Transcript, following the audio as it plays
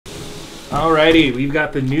Alrighty, we've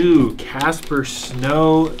got the new Casper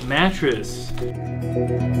Snow mattress.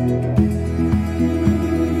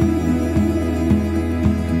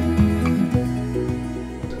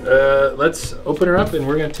 Let's open her up and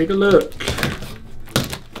we're gonna take a look.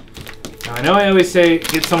 Now, I know I always say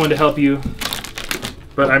get someone to help you,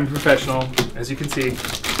 but I'm a professional, as you can see.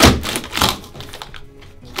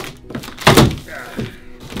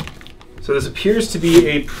 So this appears to be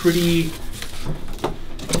a pretty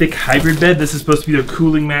thick hybrid bed. This is supposed to be their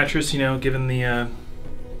cooling mattress, you know, given the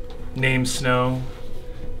name Snow.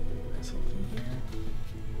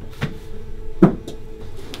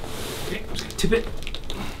 Okay, I'm just gonna tip it.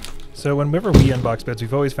 So whenever we unbox beds,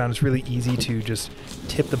 we've always found it's really easy to just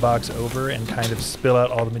tip the box over and kind of spill out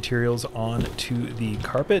all the materials onto the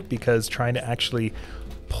carpet, because trying to actually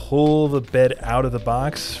pull the bed out of the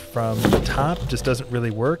box from the top just doesn't really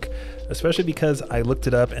work, especially because I looked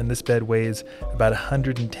it up and this bed weighs about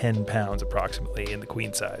 110 pounds approximately in the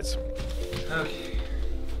queen size. Okay.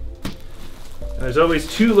 There's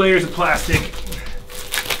always 2 layers of plastic.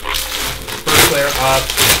 First layer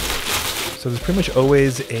off. So there's pretty much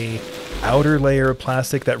always a outer layer of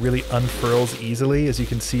plastic that really unfurls easily. As you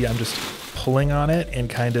can see, I'm just pulling on it and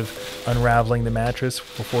kind of unraveling the mattress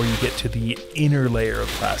before you get to the inner layer of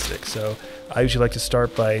plastic. So I usually like to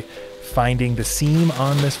start by finding the seam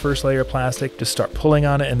on this first layer of plastic, just start pulling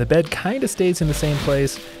on it, and the bed kind of stays in the same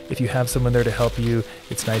place. If you have someone there to help you,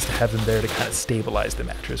 it's nice to have them there to kind of stabilize the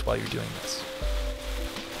mattress while you're doing this.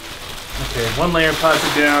 Okay, 1 layer of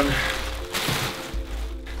plastic down.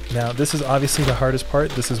 Now, this is obviously the hardest part.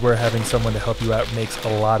 This is where having someone to help you out makes a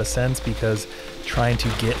lot of sense, because trying to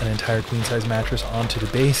get an entire queen size mattress onto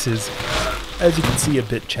the base is, as you can see, a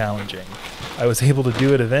bit challenging. I was able to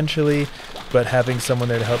do it eventually, but having someone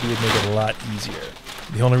there to help you would make it a lot easier.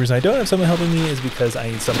 The only reason I don't have someone helping me is because I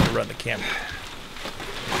need someone to run the camera.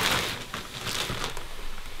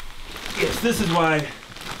 Yes, this is why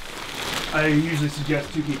I usually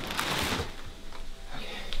suggest 2 people.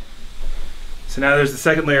 So now there's the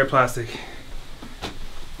second layer of plastic,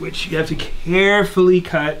 which you have to carefully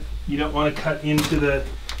cut. You don't want to cut into the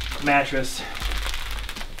mattress.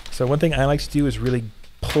 So one thing I like to do is really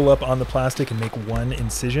pull up on the plastic and make 1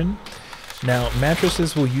 incision. Now,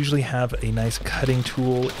 mattresses will usually have a nice cutting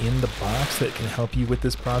tool in the box that can help you with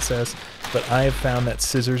this process, but I have found that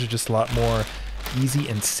scissors are just a lot more easy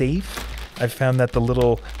and safe. I've found that the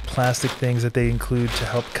little plastic things that they include to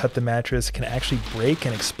help cut the mattress can actually break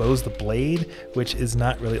and expose the blade, which is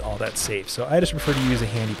not really all that safe. So I just prefer to use a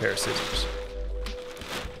handy pair of scissors.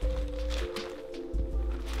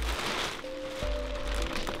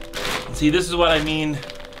 See, this is what I mean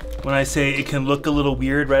when I say it can look a little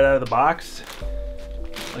weird right out of the box.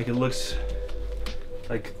 Like it looks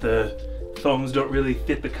like the foams don't really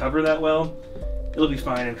fit the cover that well. It'll be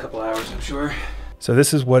fine in a couple hours, I'm sure. So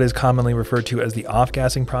this is what is commonly referred to as the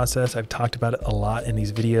off-gassing process. I've talked about it a lot in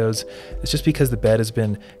these videos. It's just because the bed has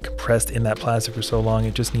been compressed in that plastic for so long,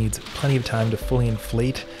 it just needs plenty of time to fully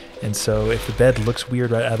inflate. And so if the bed looks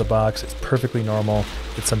weird right out of the box, it's perfectly normal.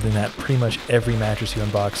 It's something that pretty much every mattress you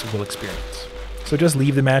unbox will experience. So just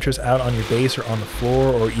leave the mattress out on your base or on the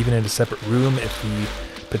floor, or even in a separate room if the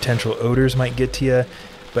potential odors might get to you.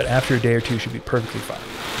 But after a day or 2, it should be perfectly fine.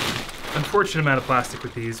 Unfortunate amount of plastic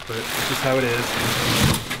with these, but it's just how it is.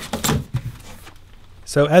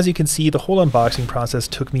 So as you can see, the whole unboxing process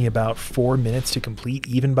took me about 4 minutes to complete,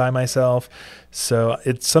 even by myself. So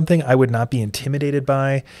it's something I would not be intimidated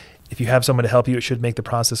by. If you have someone to help you, it should make the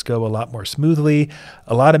process go a lot more smoothly.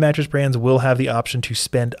 A lot of mattress brands will have the option to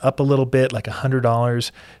spend up a little bit, like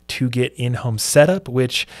 $100, to get in-home setup,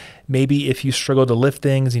 which maybe if you struggle to lift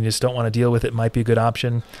things and you just don't want to deal with it, might be a good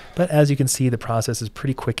option. But as you can see, the process is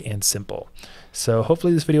pretty quick and simple. So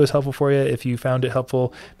hopefully this video was helpful for you. If you found it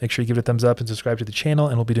helpful, make sure you give it a thumbs up and subscribe to the channel,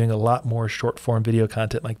 and we'll be doing a lot more short form video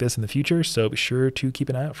content like this in the future. So be sure to keep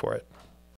an eye out for it.